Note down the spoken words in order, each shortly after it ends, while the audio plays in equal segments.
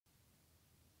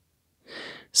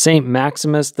Saint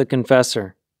Maximus the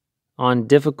Confessor, on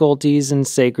difficulties in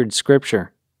sacred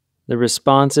scripture, the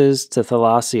responses to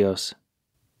Thalassios.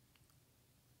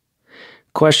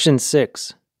 Question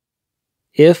 6.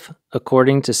 If,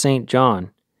 according to St.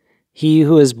 John, he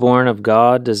who is born of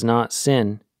God does not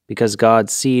sin, because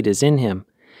God's seed is in him,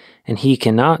 and he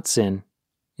cannot sin,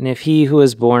 and if he who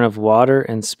is born of water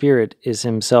and spirit is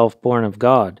himself born of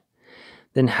God,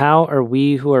 then how are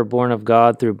we who are born of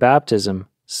God through baptism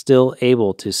still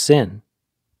able to sin?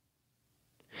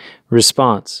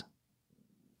 Response.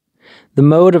 The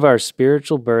mode of our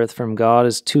spiritual birth from God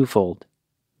is twofold.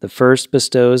 The first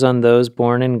bestows on those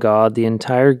born in God the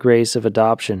entire grace of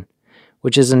adoption,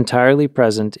 which is entirely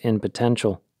present in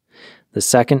potential. The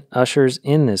second ushers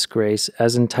in this grace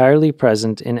as entirely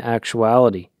present in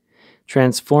actuality,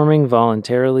 transforming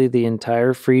voluntarily the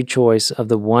entire free choice of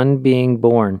the one being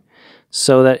born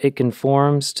so that it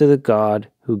conforms to the God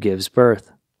who gives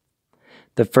birth.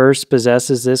 The first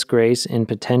possesses this grace in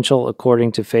potential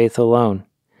according to faith alone.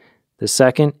 The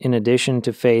second, in addition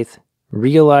to faith,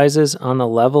 realizes on the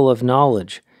level of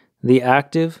knowledge the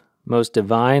active, most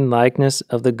divine likeness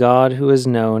of the God who is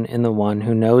known in the one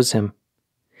who knows him.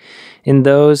 In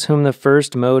those whom the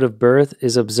first mode of birth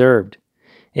is observed,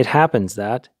 it happens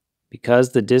that,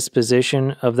 because the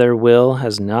disposition of their will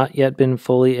has not yet been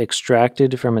fully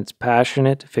extracted from its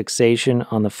passionate fixation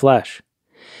on the flesh,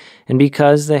 and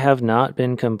because they have not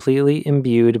been completely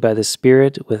imbued by the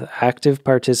Spirit with active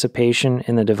participation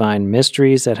in the divine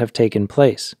mysteries that have taken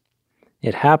place,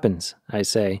 it happens, I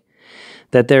say,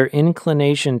 that their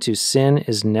inclination to sin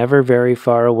is never very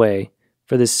far away,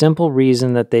 for the simple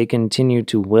reason that they continue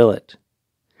to will it.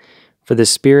 For the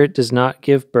Spirit does not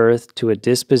give birth to a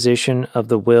disposition of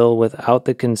the will without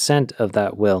the consent of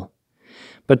that will,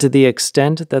 but to the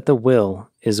extent that the will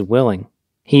is willing.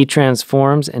 He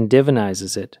transforms and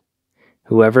divinizes it.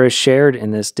 Whoever has shared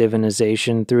in this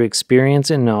divinization through experience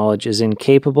and knowledge is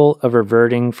incapable of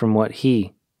reverting from what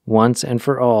he, once and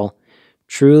for all,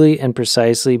 truly and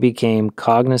precisely became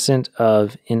cognizant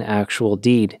of in actual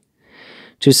deed,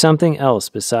 to something else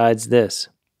besides this,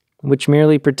 which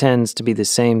merely pretends to be the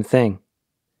same thing.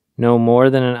 No more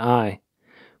than an eye,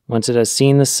 once it has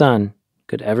seen the sun,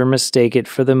 could ever mistake it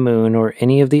for the moon or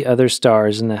any of the other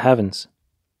stars in the heavens.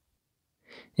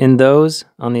 In those,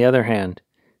 on the other hand,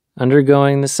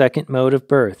 undergoing the second mode of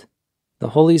birth, the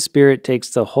Holy Spirit takes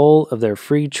the whole of their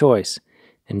free choice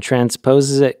and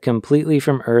transposes it completely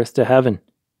from earth to heaven,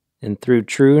 and through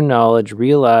true knowledge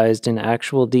realized in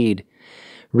actual deed,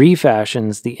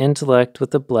 refashions the intellect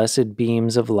with the blessed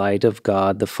beams of light of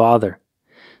God the Father,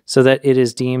 so that it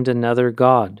is deemed another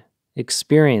God,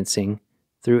 experiencing,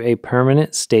 through a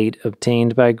permanent state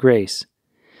obtained by grace,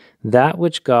 that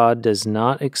which God does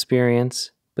not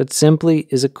experience, but simply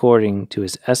is according to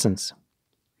his essence.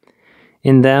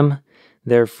 In them,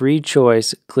 their free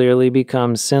choice clearly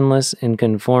becomes sinless in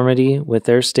conformity with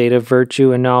their state of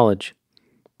virtue and knowledge,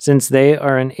 since they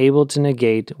are unable to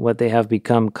negate what they have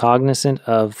become cognizant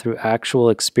of through actual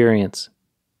experience.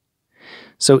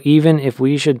 So even if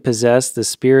we should possess the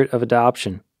spirit of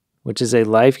adoption, which is a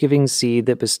life-giving seed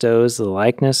that bestows the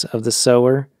likeness of the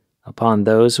sower upon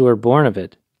those who are born of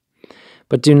it,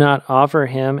 but do not offer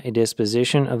him a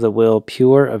disposition of the will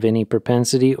pure of any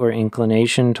propensity or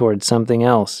inclination toward something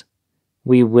else,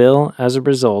 we will, as a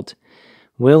result,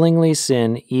 willingly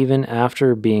sin even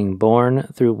after being born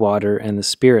through water and the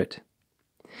Spirit.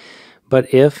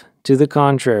 But if, to the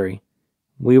contrary,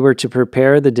 we were to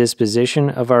prepare the disposition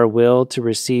of our will to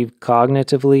receive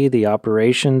cognitively the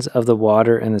operations of the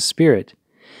water and the Spirit,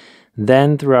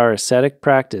 then through our ascetic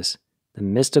practice, the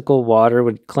mystical water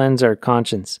would cleanse our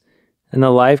conscience, and the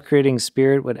life-creating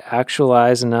Spirit would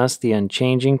actualize in us the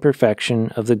unchanging perfection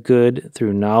of the good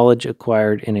through knowledge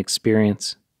acquired in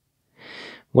experience.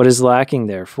 What is lacking,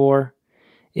 therefore,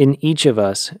 in each of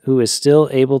us who is still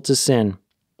able to sin,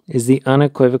 is the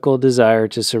unequivocal desire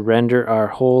to surrender our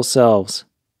whole selves,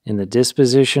 in the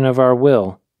disposition of our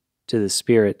will, to the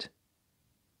Spirit.